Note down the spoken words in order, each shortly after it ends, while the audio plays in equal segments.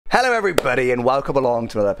Hello everybody and welcome along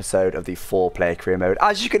to another episode of the 4-player career mode.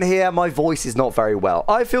 As you can hear, my voice is not very well.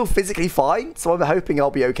 I feel physically fine, so I'm hoping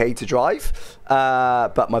I'll be okay to drive,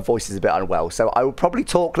 but my voice is a bit unwell, so I will probably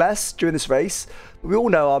talk less during this race. We all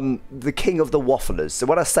know I'm the king of the wafflers, so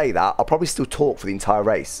when I say that, I'll probably still talk for the entire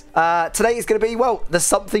race. Today is going to be, well, the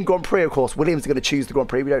something Grand Prix, of course. Williams are going to choose the Grand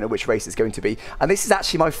Prix. We don't know which race it's going to be, and this is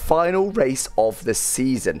actually my final race of the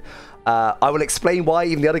season. I will explain why.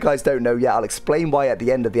 Even the other guys don't know yet. I'll explain why at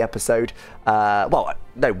the end of the episode. Well,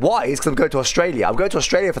 no, why is because I'm going to Australia. I'm going to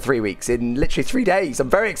Australia for 3 weeks in literally 3 days. I'm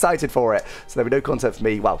very excited for it. So there'll be no content for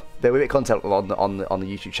me. Well, there will be content on the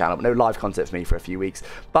YouTube channel, but no live content for me for a few weeks.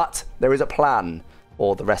 But there is a plan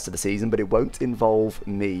for the rest of the season, but it won't involve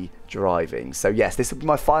me driving. So yes, this will be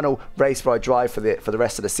my final race where I drive for the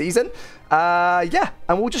rest of the season. Yeah,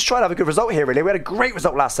 and we'll just try to have a good result here, really. We had a great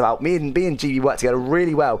result last time out. Me and GB worked together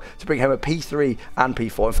really well to bring home a P3 and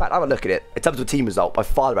P4. In fact, have a look at it. In terms of a team result, by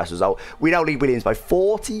far the best result. We now lead Williams by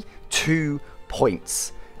 42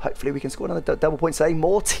 points. Hopefully we can score another double point today.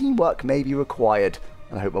 More teamwork may be required.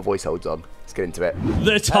 And I hope my voice holds on. Let's get into it.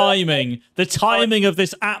 The timing of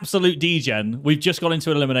this absolute degen. We've just got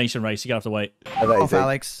into an elimination race. You're going to have to wait. Amazing. Off,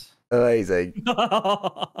 Alex. Amazing.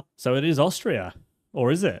 So it is Austria.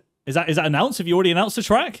 Or is it? Is that announced? Have you already announced the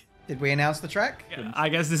track? Did we announce the track? Yeah, I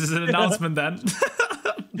guess this is an announcement then.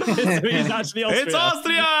 It's actually Austria. It's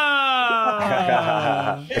Austria!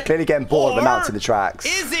 They're clearly getting bored of announcing the tracks.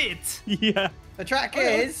 Is it? Yeah. The track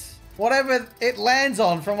is whatever it lands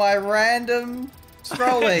on from my random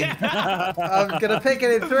scrolling. I'm going to pick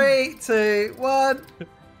it in 3, 2, 1.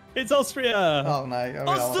 It's Austria. Oh, no.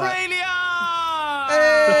 Australia!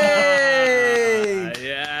 Hey!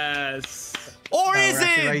 Yes. Or is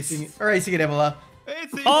it? We're racing in Imola.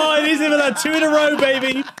 Oh, it is Imola. 2 in a row,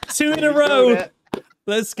 baby. 2 in a row.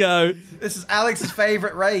 Let's go. This is Alex's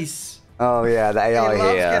favourite race. Oh yeah, the AI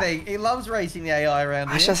here. He loves racing the AI around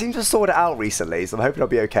here. Actually, I seem to have sorted it out recently, so I'm hoping I'll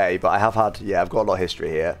be okay. But I have had, yeah, I've got a lot of history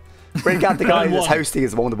here. Bring out the guy that's hosting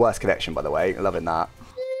is the one with the worst connection, by the way. Loving that.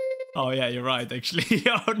 Oh yeah, you're right, actually.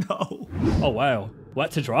 Oh no. Oh wow,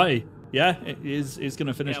 wet to dry. Yeah, it is going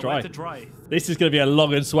to finish dry. Wet to dry. This is going to be a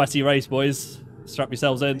long and sweaty race, boys. Strap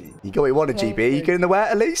yourselves in. You got what you wanted, GB. You good in the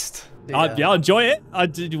wet at least? Yeah, I'll enjoy it.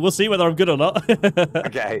 We'll see whether I'm good or not.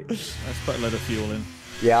 Okay. Let's put a load of fuel in.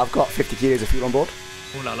 Yeah, I've got 50 kilos of fuel on board.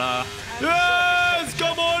 Ooh la la. Yes!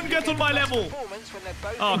 Come on, get on my level.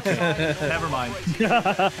 Okay, never mind.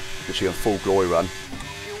 Literally on full glory run.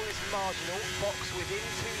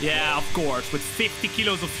 Yeah, of course, with 50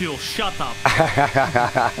 kilos of fuel. Shut up.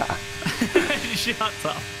 Shut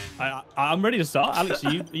up. I'm ready to start. Alex,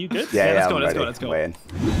 are you good? Yeah, let's go.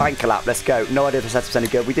 Bank a lap, let's go. No idea if the setup's any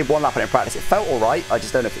good. We did 1 lap on it in practice. It felt alright. I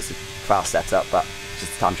just don't know if it's a fast setup, but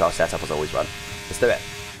just the time trial setup as always run. Let's do it.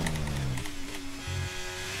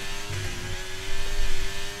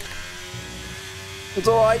 It's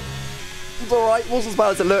alright. It's alright. It wasn't as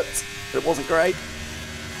bad as it looked, but it wasn't great.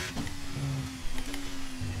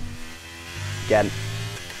 Again,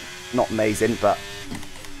 not amazing, but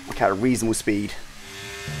we carry a reasonable speed.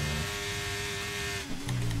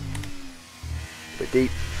 A bit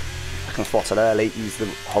deep. I can throttle early, use the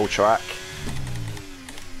whole track.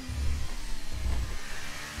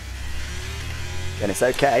 Then it's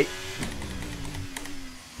okay.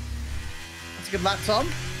 That's a good lap, Tom.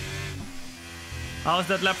 How's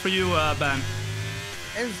that lap for you, Ben?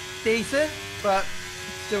 It was decent, but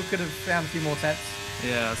still could have found a few more tenths.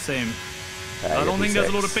 Yeah, same. I don't think there's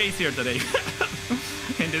a lot of pace here today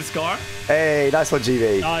in this car. Hey, nice one,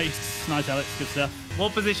 GB. Nice, Alex. Good stuff.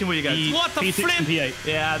 What position were you guys? What the P6 flip? and P8.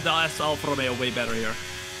 Yeah, that's Alfa Romeo way better here.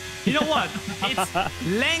 You know what?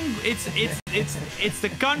 It's the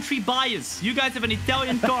country bias. You guys have an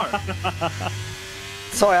Italian car.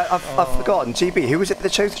 Sorry, I've forgotten. GB, who was it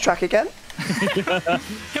that chose the track again? Yeah,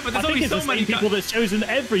 but there's only so many people that's chosen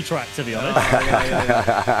every track, to be honest.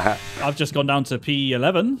 I've just gone down to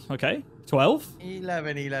P11. Okay. 12.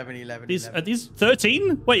 11. Are these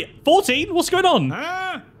 13? Wait, 14? What's going on?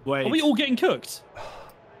 Wait. Are we all getting cooked?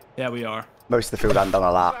 Yeah, we are. Most of the field hadn't done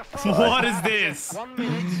a lap. What is this?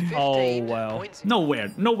 Oh, wow. No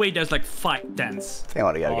way there's like 5 tenths. I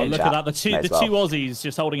want to go Oh, again, look chat. at that. The two Aussies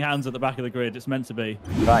just holding hands at the back of the grid. It's meant to be.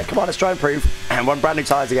 Right, come on, let's try and improve. And one brand new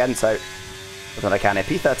tyres again, so that's what I can here.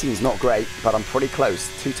 P13 is not great, but I'm pretty close.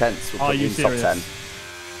 2 tenths will put me in top 10.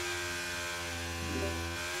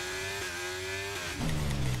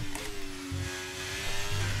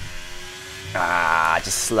 Ah,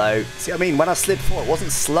 just slow. See what I mean? When I slid before, it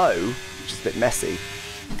wasn't slow, which is a bit messy.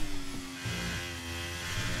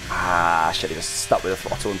 Ah, should have just stuck with the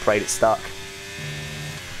throttle and prayed it stuck.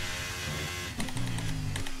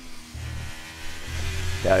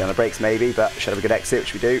 Yeah, on the brakes maybe, but should have a good exit,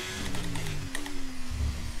 which we do.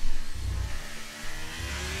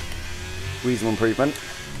 Reasonable improvement.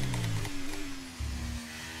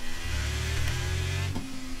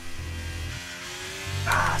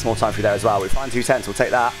 It's more time for you there as well. We find 210s, we'll take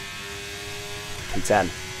that. 210.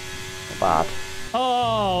 Not bad.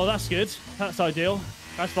 Oh, that's good. That's ideal.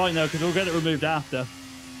 That's fine though, because we'll get it removed after.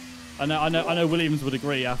 I know. Williams would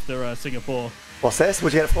agree after Singapore. What's this?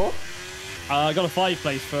 What'd you get it for? I got a 5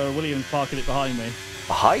 place for Williams parking it behind me.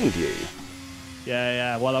 Behind you?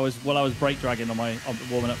 Yeah. While I was brake dragging on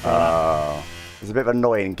warming up for that. Oh, there's a bit of an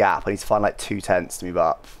annoying gap. I need to find like 2/10 to move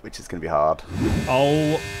up, which is going to be hard.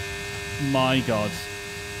 Oh my god.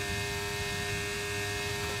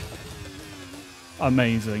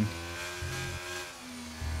 Amazing.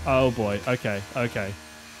 Oh boy. Okay.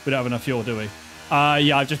 We don't have enough fuel, do we?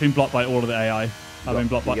 Yeah, I've just been blocked by all of the AI. I've been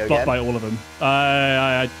blocked by all of them.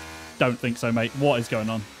 I don't think so, mate. What is going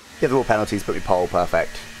on? Give them all penalties, put me pole,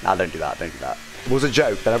 perfect. Nah, don't do that. Don't do that. It was a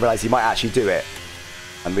joke, then I realised you might actually do it.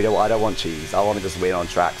 And I don't want cheese. I want to just win on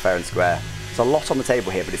track, fair and square. There's a lot on the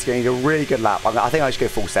table here, but it's going to be a really good lap. I think I should go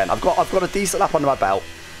full send. I've got a decent lap under my belt.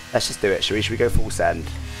 Let's just do it. Should we go full send?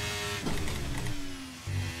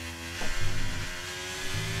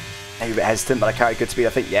 Maybe a bit hesitant, but I carried good speed, I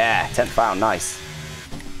think. Yeah, 10th found. Nice.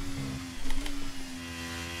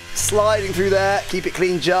 Sliding through there. Keep it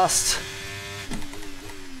clean just.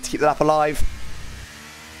 To keep the lap alive.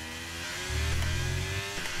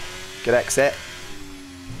 Good exit.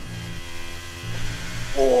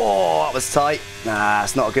 Oh, that was tight. Nah,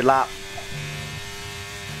 it's not a good lap.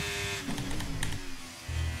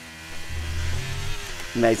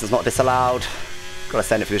 Mason's not disallowed. Gotta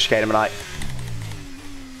send it for the chicane tonight.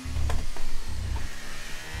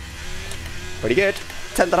 Pretty good.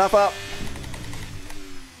 10th and a half up.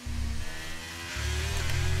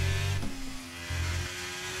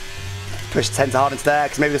 Push 10s hard into there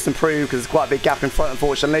because maybe this improve because there's quite a big gap in front,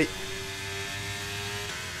 unfortunately.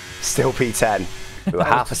 Still P10. We were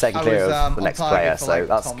half a second clear of the next player, so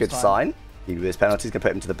that's a good sign. He with his penalty is going to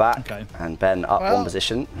put him to the back. Okay. And Ben up one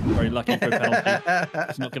position. Very lucky for a penalty.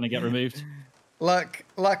 It's not going to get removed. Luck.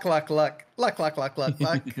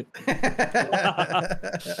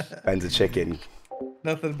 Ben's a chicken.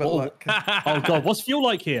 Nothing but luck. Oh god, what's fuel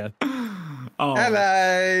like here? Oh.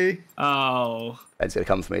 Hello. Oh. Ben's going to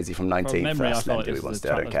come from easy from 19th. From memory, I first, thought do it he wants was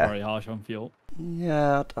to, I don't care. very harsh on fuel.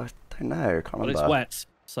 Yeah, I don't know. Can't remember. But it's wet,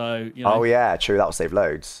 so you know. Oh yeah, true. That will save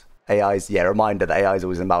loads. AI's, yeah, reminder that AI's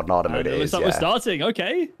always in Maldonado mode. It looks like we're starting.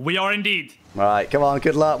 Okay. We are indeed. All right, come on,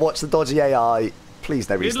 good luck. Watch the dodgy AI. Please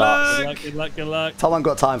no restarts. Good luck. Tom, I've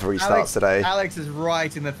got time for restarts today. Alex is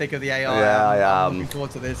right in the thick of the AI. Yeah, I am. I'm looking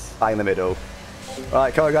forward to this. Bang in the middle. All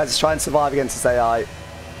right, come on, guys. Let's try and survive against this AI.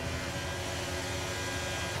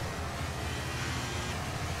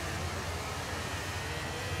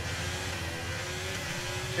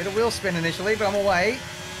 Did a wheel spin initially, but I'm away.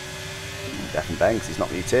 Deaf and bang, 'cause he's not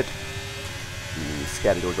muted.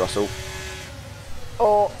 Scared of George Russell.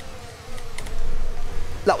 Oh.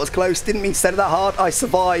 That was close. Didn't mean to send it that hard. I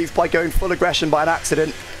survived by going full aggression by an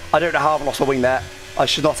accident. I don't know how I've lost my wing there. I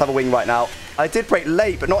should not have a wing right now. I did brake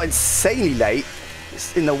late, but not insanely late.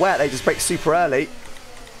 It's in the wet. They just brake super early.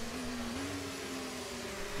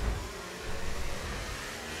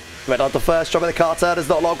 Went on the first job of the car turn. There's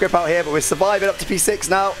not a lot of grip out here, but we're surviving up to P6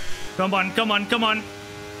 now. Come on. Okay, the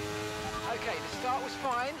start was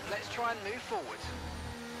fine. Let's try and move forward.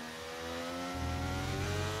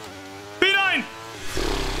 P9!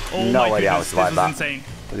 Oh No my idea how to goodness, survive this that. was insane.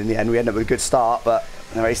 But in the end, we end up with a good start, but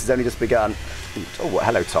the race has only just begun. Oh,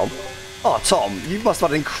 hello, Tom. Oh, Tom, you must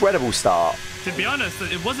have had an incredible start. To be honest,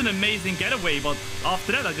 it was an amazing getaway, but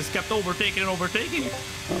after that, I just kept overtaking and overtaking.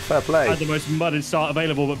 Oh, fair play. I had the most mudded start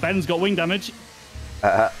available, but Ben's got wing damage.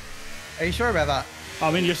 Are you sure about that?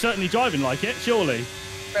 I mean, you're certainly driving like it, surely.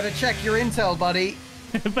 Better check your intel, buddy.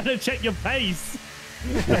 Better check your pace.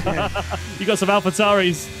 You got some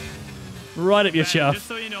AlphaTauris right up your shaft. Just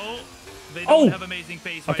so you know, they don't have amazing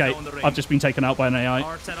pace right now on the ring. I've just been taken out by an AI.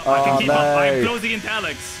 I can keep up. I'm closing into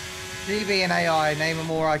Alex. GB and AI, name a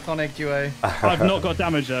more iconic duo. I've not got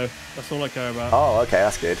damage though. That's all I care about. Oh, okay,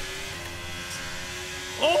 that's good.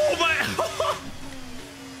 Oh my!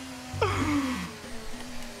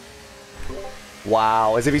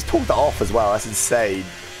 Wow, as if he's pulled that off as well. That's insane.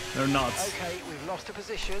 They're nuts. Okay, we've lost a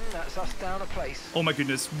position. That's us down a place. Oh my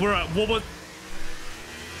goodness. We're at, what was...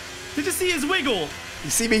 Did you see his wiggle? You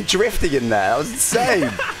see me drifting in there? That was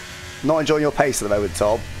insane. Not enjoying your pace at the moment,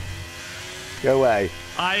 Tom. Go away.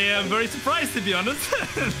 I am very surprised, to be honest.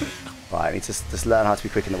 Right, I need to just learn how to be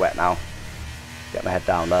quick in the wet now. Get my head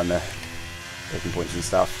down, learn the open points and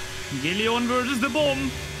stuff. Gillon versus the bomb.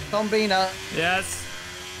 Tombina, Yes.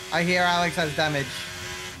 I hear Alex has damage.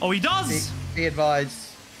 Oh, he does. Be advised.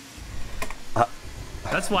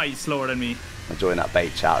 That's why he's slower than me. I'm enjoying that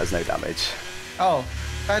bait chat. There's no damage. Oh,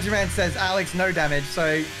 Badgerman says Alex no damage,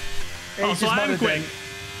 so he's So I am quick.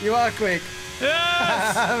 You are quick.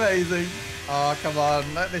 Yes. Amazing. Oh, come on.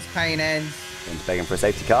 Let this pain end. Ben's begging for a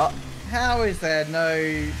safety car. How is there no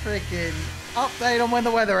freaking update on when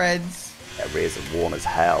the weather ends? Yeah, rears are warm as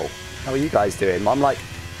hell. How are you guys doing? I'm like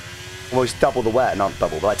almost double the wear, not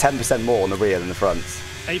double, but like 10% more on the rear than the fronts.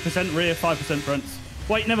 8% rear, 5% fronts.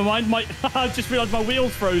 Wait, never mind. I just realised my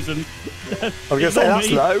wheel's frozen. I was going to say,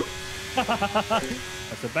 that's low.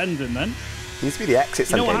 That's a bend in then. Needs to be the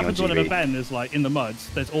exits. You know I'm what getting happens on when a GB. bend is like in the muds?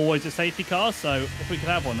 There's always a safety car, so if we could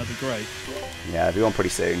have one, that'd be great. Yeah, it'll be on pretty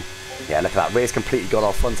soon. Yeah, look at that. Rear's completely gone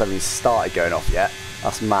off. Fronts haven't even started going off yet.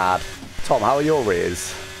 That's mad. Tom, how are your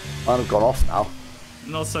rears? Mine have gone off now.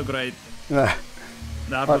 Not so great. Yeah,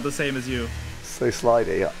 I've got the same as you. so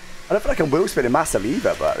slidey. I don't feel like I'm wheel spinning massively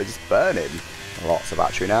either, but they're just burning. Lots of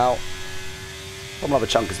battery now. I'm gonna have a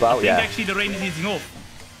chunk as well, I think yeah. actually the rain is easing off.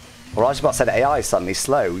 Well, I was about to say the AI is suddenly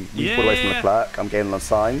slow. We pulled away from the Yeah. clerk. I'm gaining on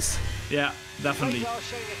signs. Yeah, definitely. Radar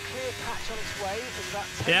showing a clear patch on its way as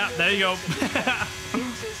that Yeah, there you go.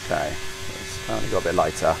 Okay, it's apparently got a bit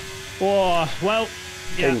lighter. Oh, well,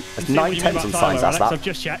 yeah. It's I see what you mean 9/10 about on timer, signs, that's Alex. that. I've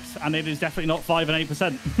just checked, and it is definitely not 5 and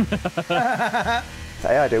 8%. The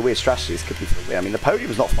AI do weird strategies. Could be. I mean, the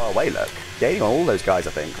podium's not far away. Look, gaining on all those guys. I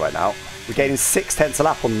think right now we're gaining 6/10 a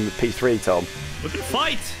lap on the P3. Tom, We can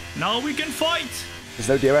fight. Now we can fight. there's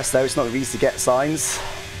no DRS though. It's not easy to get signs,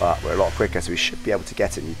 but we're a lot quicker, so we should be able to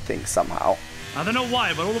get it. You think somehow? I don't know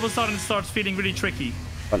why, but all of a sudden it starts feeling really tricky.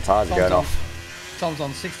 Front tires are going off. Tom's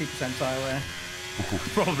on 60% tire wear.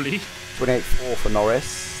 Probably. 28.4 for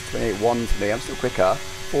Norris. 28.1 for me. I'm still quicker.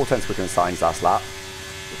 4/10 quicker than signs last lap.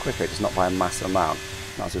 Still quicker, just not by a massive amount.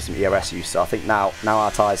 That's just some ERS use. So I think now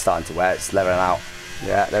our tyres starting to wear. It's leveling out.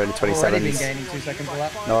 Yeah, they're in the Already been 27s. gaining 2 seconds a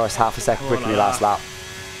lap. Norris half a second quicker than me Voila. last lap.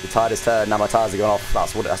 The tire has turned. Now my tyres are going off.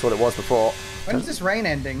 That's what it was before. When's this rain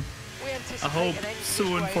ending? I hope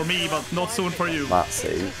soon for me, but not soon for you. Let's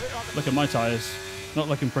see. Look at my tyres. Not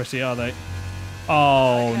looking pretty, are they?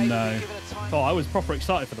 Oh, no. Oh, I was proper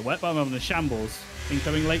excited for the wet, but I'm having a shambles.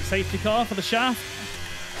 Incoming late safety car for the shaft.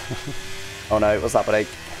 Oh no, what's that, buddy?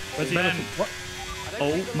 Where's the Ben. other? What?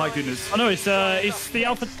 Oh my goodness. Oh, no, it's the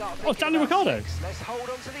Alpha... Oh, it's Daniel Ricciardo. Let's hold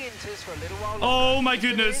on to the inters for a little while. Oh my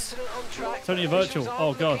goodness. It's only a virtual.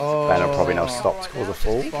 Oh, God. Oh, Ben will probably not stop to cause a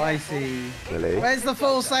fall. spicy. Really? Where's the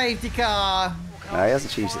full safety car? No, he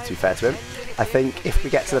hasn't achieved it, to be fair to him. I think if we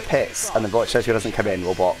get to the pits and the Churchill doesn't come in,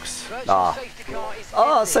 we'll box.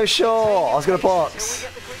 Oh, so sure. I was going to box.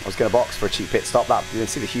 I was going to box for a cheap pit stop. That you can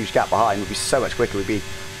see the huge gap behind. We'd be so much quicker. We'd be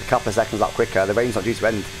a couple of seconds up quicker. The rain's not due to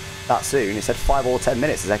end that soon. It said 5 or 10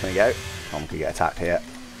 minutes a second ago. Tom could get attacked here.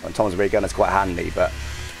 And Tom's rear gun is quite handy, but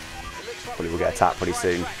probably will get attacked pretty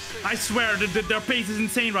soon. I swear their pace is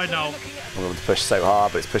insane right now. I'm going to push so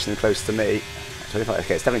hard, but it's pushing them close to me. 25.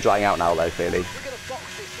 Okay, it's definitely drying out now, though, clearly.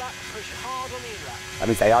 That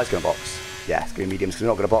means the AI's going to box. Yeah, it's going to be mediums because we're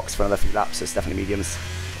not going to box for another few laps, so it's definitely mediums.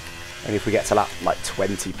 Only if we get to lap like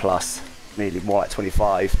 20 plus, maybe more like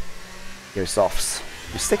 25, go softs.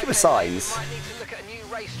 We're sticking with signs. Might need to look at a new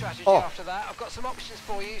race strategy Oh. after that. I've got some options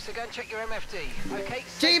for you, so go and check your MFD. Okay.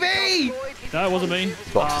 GB! No, it wasn't me.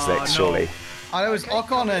 Box for 6, no. surely. Oh, it was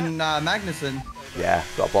Ocon and Magnussen. Yeah,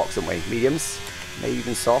 got a box, haven't we? Mediums, maybe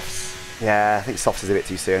even softs. Yeah, I think softs is a bit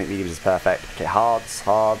too soon. I think mediums is perfect. Okay, hards.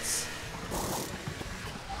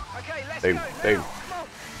 Okay, let's Boom, go. boom. Now.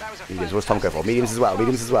 That was a Mediums, what's Tom go for? Mediums as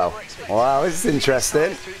well. Wow, this is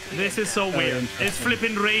interesting. This is so weird. It's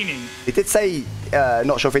flipping raining. It did say,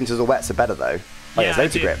 not sure if inters or wets are better though. Oh yeah, there's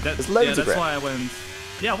loads of grip. There's loads of that's grip. why I went.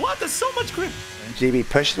 Yeah, what? There's so much grip. GB,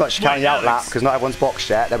 push as much as you can in the out lap Alex. because not everyone's boxed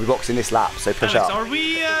yet. They'll be boxing this lap, so push Alex, up. are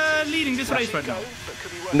we leading this race right now?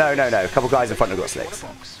 No. A couple guys in front have got slicks.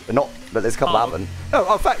 But there's a couple that haven't.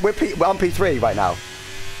 Oh, in fact, we're on P3 right now.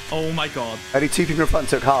 Oh my god. Only 2 people in front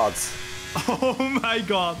took hards. Oh my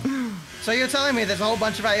god. So you're telling me there's a whole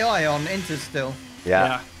bunch of AI on Inters still?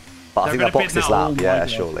 Yeah. But I They're think they'll gonna box pit this now. lap. Oh my Yeah, God.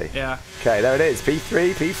 surely. Yeah. Okay, there it is.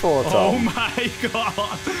 P3, P4, Tom. Oh my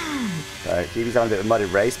god. So, GB's having a bit of a muddy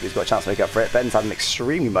race, but he's got a chance to make up for it. Ben's had an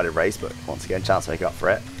extremely muddy race, but once again, chance to make up for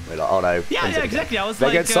it. We're like, oh no. Yeah, Ben's yeah, in exactly. I was They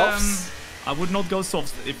like, get softs. I would not go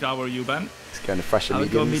softs if I were you, Ben. He's going to freshen I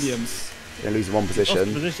would mediums. go mediums. Going to lose one Lost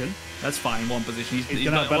position. position. That's fine, one position. He's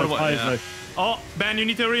going to have better tyres, though. Oh, Ben, you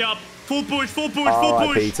need to hurry up. Full push, full push, full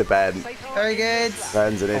R.I.P. push. to Ben. Very good.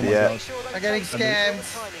 Ben's an idiot. I'm getting scammed.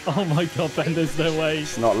 Oh, my God, Ben, there's no way.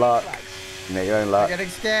 It's not luck. You make your own I'm luck. getting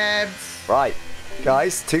scammed. Right.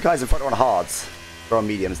 guys. 2 guys in front are on hards. They're on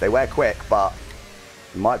mediums. They wear quick, but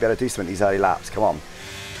you might be able to do something in these early laps. Come on.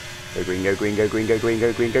 Go green, go green, go green, go green,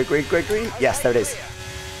 go green, go green, go green. Yes, there it is.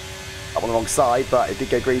 Up on the wrong side, but it did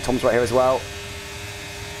go green. Tom's right here as well.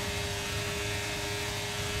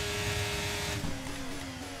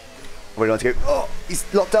 Where do you want to go? Oh, he's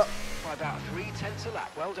locked up. By about 3/10 a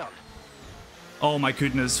lap. Well done. Oh my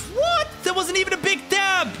goodness. What? There wasn't even a big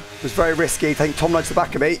dab. It was very risky. I think Tom nudged the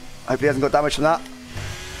back of me. Hopefully he hasn't got damage from that.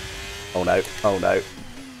 Oh no, oh no.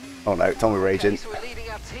 Oh no, Tom was raging. So we're leading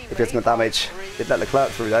our team. If he hasn't got damage. Did let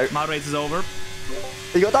Leclerc through though. My race is over.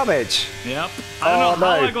 You got damage? Yep. I don't know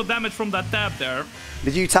how no. I got damage from that dab there.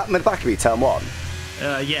 Did you tap him in the back of me, turn 1?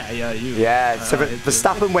 Yeah, you. So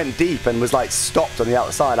Verstappen went deep and was like stopped on the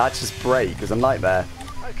outside. I had to just brake. It was a nightmare.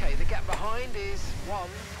 Okay, the gap behind is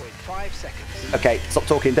 1.5 seconds. Okay, stop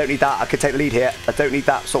talking. Don't need that. I could take the lead here. I don't need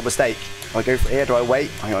that sort of mistake. Do I go for it here? Do I wait?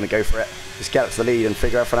 I'm going to go for it. Just get up to the lead and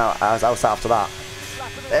figure everything out else after that.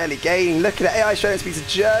 Early gain. Look at it. AI showing speed's a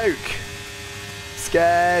joke.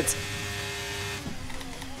 Scared.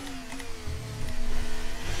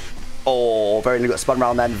 Oh, very nearly got spun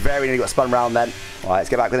round then. Very nearly got spun round then. All right, let's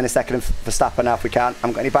get back within a second of Verstappen now if we can. I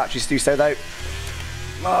haven't got any batteries to do so though.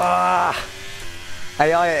 Ah,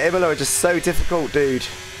 AI at Imola are just so difficult, dude.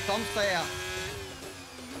 Tom, stay out.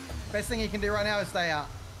 Best thing you can do right now is stay out.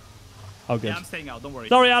 Oh, good. Yeah, I'm staying out. Don't worry.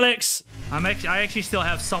 Sorry, Alex. I actually still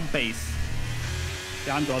have some pace.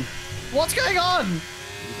 Yeah, I'm gone. What's going on? You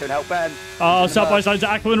can help Ben. Oh, side by side to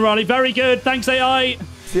Aquaman Rally. Very good. Thanks, AI.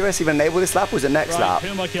 Did even enable this lap or was it next Right, lap? who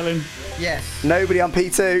am I killing? Yes. Nobody on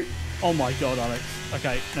P2. Oh my god, Alex.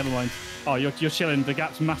 Okay, never mind. Oh, you're chilling. The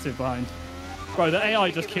gap's massive behind. Bro, the AI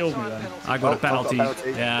just killed me then. I got a penalty. Got a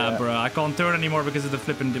penalty. Yeah, bro. I can't turn anymore because of the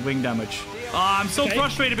flipping wing damage. Oh, I'm so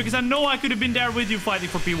frustrated because I know I could have been there with you fighting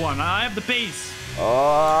for P1. I have the pace.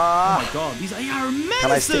 Oh, Oh my god, these AI are menaces.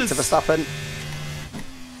 can I stick to Verstappen?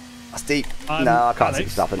 That's deep. No, I can't stick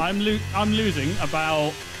to Verstappen. I'm losing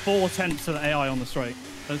about 4/10 to the AI on the straight.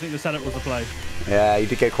 I don't think the setup was a play. Yeah, you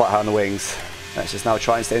did go quite high on the wings. Let's just now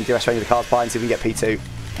try and stay in DRS range of the cars behind, see if we can get P2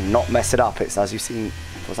 and not mess it up. It's as you've seen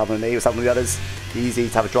what's happening with me, what's happening with the others. Easy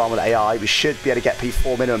to have a drama with AI. We should be able to get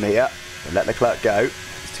P4 minimum here. And let Leclerc go.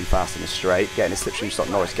 It's too fast in the straight. Getting his slipstream, stop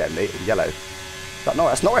Norris getting me. Yellow. Is that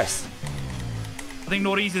Norris? That's Norris. I think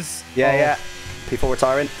Norris is... Yeah. P4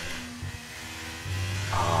 retiring.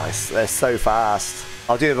 Oh, they're so fast.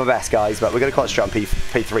 I'll do my best, guys, but we're going to concentrate on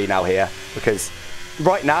P3 now here because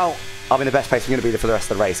right now I'm in the best place I'm going to be for the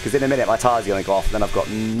rest of the race because in a minute my tyres are going to go off and then I've got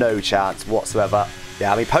no chance whatsoever.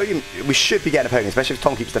 Yeah, I mean, podium, we should be getting a podium, especially if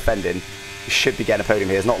Tom keeps defending. We should be getting a podium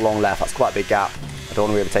here. There's not long left. That's quite a big gap. I don't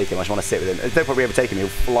want to overtake him. I just want to sit with him. There's no point we overtake him. He'll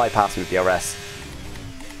fly past me with DRS.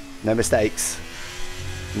 No mistakes.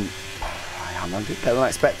 I'm doing better than I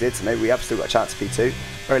expected, so maybe we have still got a chance at P2.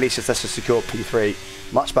 Or at least let's just secure P3.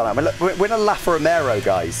 Much better. I mean, look, we're in a Alfa Romero,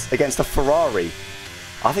 guys, against a Ferrari.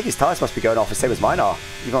 I think his tyres must be going off the same as mine are,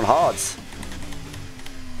 even on hards.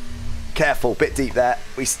 Careful, bit deep there.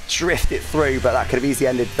 We drifted through, but that could have easily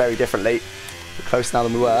ended very differently. We're closer now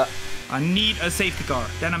than we were. I need a safety car.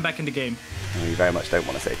 Then I'm back in the game. We very much don't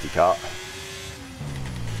want a safety car.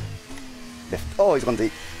 Oh, he's gone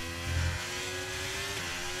deep.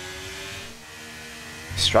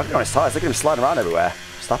 He's struggling on his tyres. Look at him sliding around everywhere.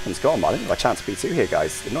 Verstappen's gone. I think we've got a chance of P2 here,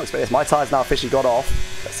 guys. Did not expect this. My tyres now officially got off.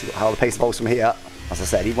 Let's see how the pace evolves from here. As I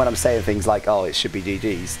said, even when I'm saying things like, oh, it should be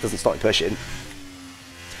GG's, doesn't stop me pushing.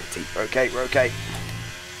 It's a bit deep. We're okay, we're okay.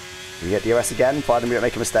 We get DRS again, find them, we don't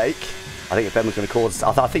make a mistake. I think if Ben was going to cause...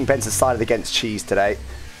 I think Ben's decided against cheese today.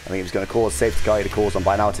 I think he was going to cause safety car to cause on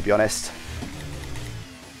by now, to be honest.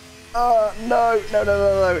 No.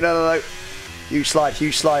 Huge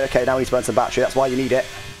slide. Okay, now we need to burn some battery. That's why you need it.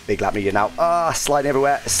 Big lap needed now. Ah, sliding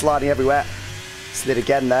everywhere. Slid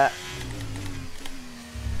again there.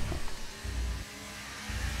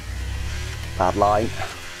 Bad line.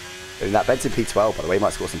 Doing that. Ben's in P12, by the way. He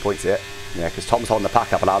might score some points here. Yeah, because Tom's holding the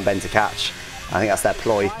pack up, allowing Ben to catch. I think that's their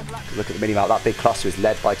ploy. Look at the mini-map. That big cluster is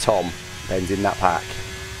led by Tom. Ben's in that pack.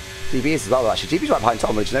 GB is as well, actually. GB's right behind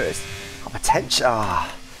Tom, did you notice? Oh, potential.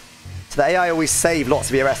 So the AI always save lots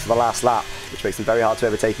of DRS for the last lap, which makes them very hard to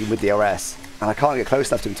overtake him with DRS. And I can't get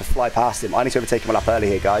close enough to him to fly past him. I need to overtake him a lap early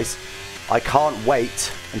here, guys. I can't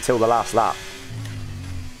wait until the last lap.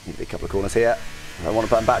 Need a big couple of corners here. I want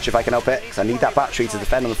to burn battery if I can help it, because I need that battery to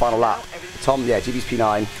defend on the final lap. Tom, yeah, GB's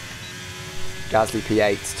P9. Gasly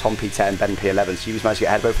P8, Tom P10, Ben P11. So GB's managed to get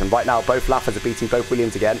ahead of both of them. Right now, both Laffers are beating both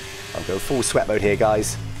Williams again. I'm going full sweat mode here,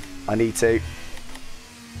 guys. I need to.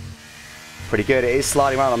 Pretty good. It is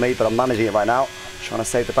sliding around on me, but I'm managing it right now. Trying to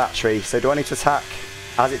save the battery. So do I need to attack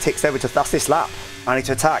as it ticks over to... That's this lap. I need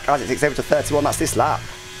to attack. As it takes over to 31, that's this lap.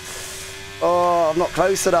 Oh, I'm not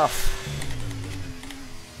close enough.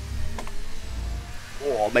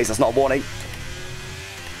 Oh, Mace, that's not a warning.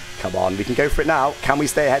 Come on, we can go for it now. Can we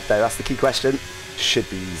stay ahead, though? That's the key question. Should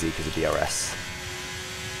be easy because of DRS.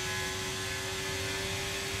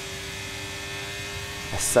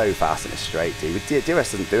 They're so fast in a straight, dude.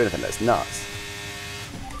 DRS doesn't do anything. That's nuts.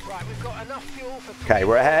 Right, we've got enough fuel for... Okay,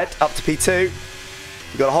 we're ahead. Up to P2.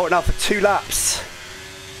 We've got to hold it now for 2 laps.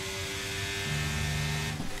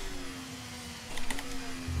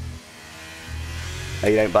 No,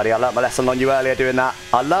 you don't, buddy. I learnt my lesson on you earlier doing that.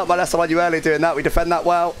 We defend that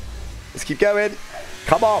well. Let's keep going.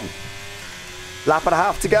 Come on. Lap and a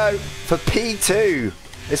half to go for P2.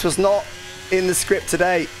 This was not in the script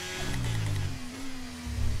today.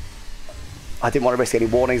 I didn't want to risk any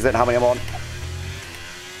warnings. I don't know how many I'm on. Let's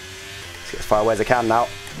get as far away as I can now. A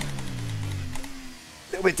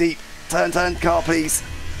little bit deep. Turn, car, please.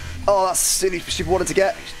 Oh, that's silly. She wanted to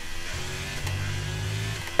get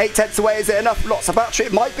 8/10 away. Is it enough? Lots of battery.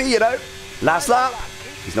 It might be, you know. Last lap.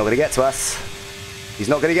 He's not going to get to us. He's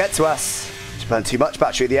not going to get to us. Just burned too much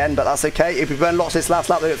battery at the end, but that's okay. If we burn lots this last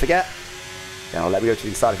lap, don't forget. Then I'll let me go to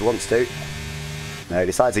the side if he wants to. No, he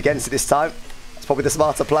decides against it this time. That's probably the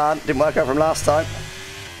smarter plan. Didn't work out from last time.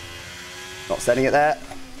 Not sending it there.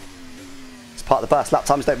 It's part of the bus. Lap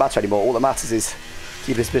times don't matter anymore. All that matters is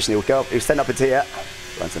keeping his position. He'll send up into here.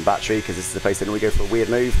 Run some battery because this is the place they normally go for a weird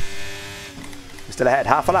move. We're still ahead.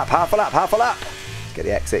 Half a lap. Let's get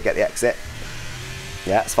the exit.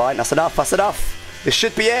 Yeah, it's fine. That's enough. This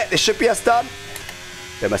should be it. This should be us done.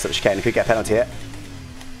 Don't mess up the chicane. Could get a penalty here.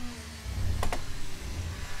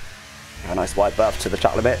 A nice wide berth to the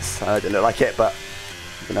track limits. I didn't look like it, but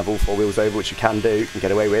you can have all 4 wheels over, which you can do and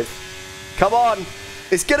get away with. Come on.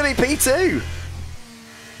 It's going to be P2.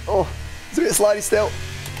 Oh, it's a bit slidey still.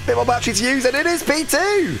 Bit more battery to use, and it is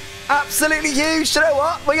P2. Absolutely huge. You know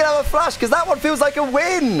what? We're going to have a flash because that one feels like a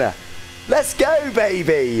win. Let's go,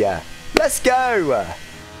 baby. Let's go.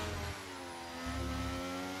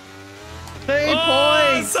 2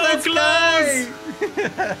 points. So Let's close. Go.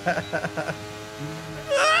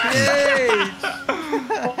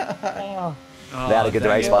 They had a good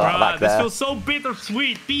race back there. This feels so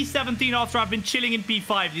bittersweet. P17 after I've been chilling in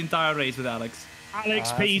P5 the entire race with Alex.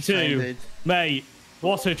 Alex P2. Mate,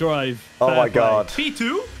 what a drive. Oh my God.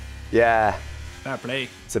 P2? Yeah. Fair play.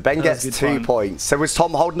 So Ben gets 2 points. So was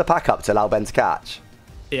Tom holding the pack up to allow Ben to catch?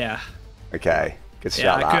 Yeah. Okay. Good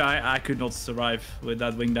Yeah, shot. I could not survive with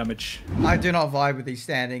that wing damage. I do not vibe with these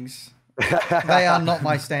standings. They are not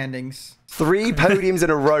my standings. 3 podiums in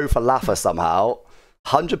a row for Laffer somehow.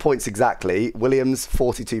 100 points exactly. Williams,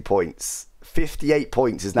 42 points. 58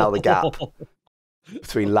 points is now the gap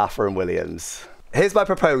between Laffer and Williams. Here's my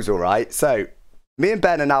proposal, right? So, me and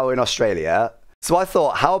Ben are now in Australia. So I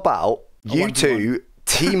thought, how about you two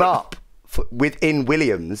team up within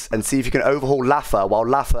Williams and see if you can overhaul Laffer while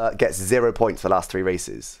Laffer gets 0 points for the last 3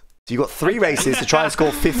 races. So you've got 3 races to try and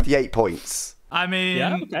score 58 points. I mean,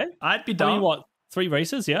 yeah, okay. I'd be down. What, 3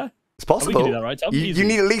 races, yeah? It's possible. We can do that, right, Tom? You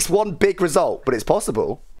need at least 1 big result, but it's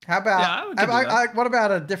possible. How about, what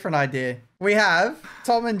about a different idea? We have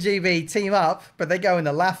Tom and GB team up, but they go in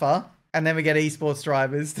the Laffer, and then we get esports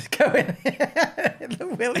drivers to go in the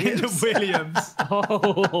Williams.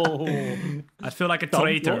 Oh. I feel like a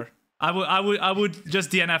traitor. I would just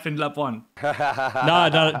DNF in lap 1.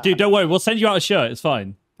 No, dude, don't worry. We'll send you out a shirt. It's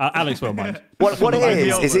fine. Alex won't mind. What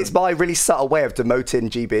it is it's my really subtle way of demoting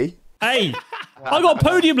GB. Hey, I got a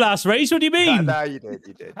podium last race. What do you mean? No, you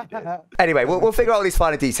did. Anyway, we'll figure out all these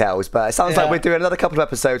finer details, but it sounds like we're doing another couple of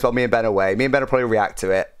episodes while me and Ben are away. Me and Ben will probably react to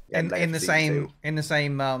it. In the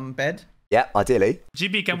same bed. Yeah, ideally.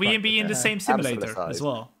 GB, can we be in the same simulator as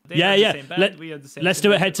well? Yeah. Let's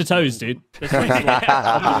do it head to toes, dude.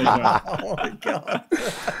 Oh my God.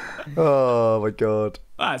 Oh my God.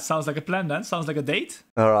 Ah, it sounds like a plan then. Sounds like a date.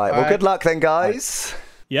 All right. Well, good luck then, guys.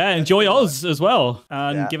 Yeah, enjoy Oz as well,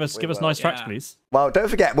 and give us nice tracks, please. Well, don't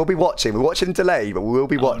forget, we'll be watching. We're watching delay, but we will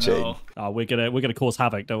be watching. No. Oh, we're gonna cause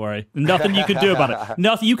havoc. Don't worry. Nothing you can do about it.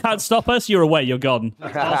 Nothing. You can't stop us. You're away. You're gone.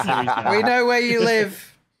 We know where you live.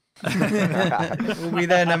 We'll be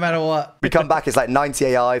there no matter what. We come back, it's like 90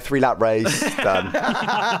 AI, 3-lap race, done.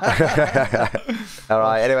 All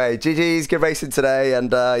right, anyway, GG's, good racing today,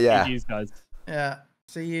 and yeah. GG's, guys. Yeah,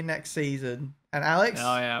 see you next season. And Alex?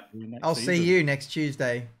 Oh, yeah. I'll see you next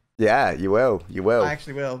Tuesday. Yeah, you will. I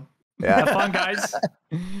actually will. Yeah. Have fun, guys.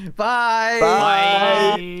 Bye.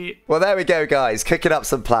 Bye. Well, there we go, guys. Cooking up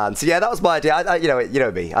some plans. So yeah, that was my idea. You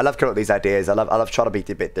know me. I love coming up with these ideas. I love trying to be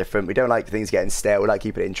a bit different. We don't like things getting stale. We like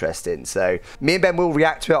keeping it interesting. So me and Ben will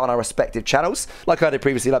react to it on our respective channels, like I did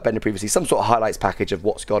previously, like Ben did previously. Some sort of highlights package of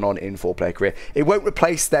what's gone on in 4Player Career. It won't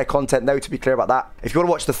replace their content, though. To be clear about that. If you want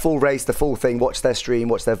to watch the full race, the full thing, watch their stream,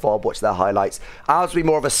 watch their VOD, watch their highlights. Ours will be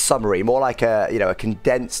more of a summary, more like a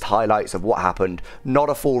condensed highlights of what happened, not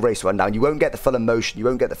a full race rundown. You won't get the full emotion. You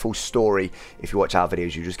won't get the full story if you watch our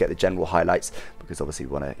videos. You just get the general highlights, because obviously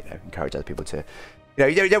we want to encourage other people to,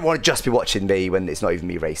 you don't want to just be watching me when it's not even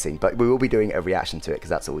me racing, but we will be doing a reaction to it because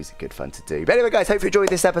that's always good fun to do. But anyway, guys, hope you enjoyed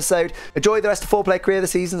this episode. Enjoy the rest of 4Player Career, the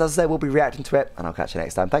seasons. As I say, we'll be reacting to it, and I'll catch you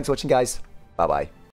next time. Thanks for watching, guys. Bye bye.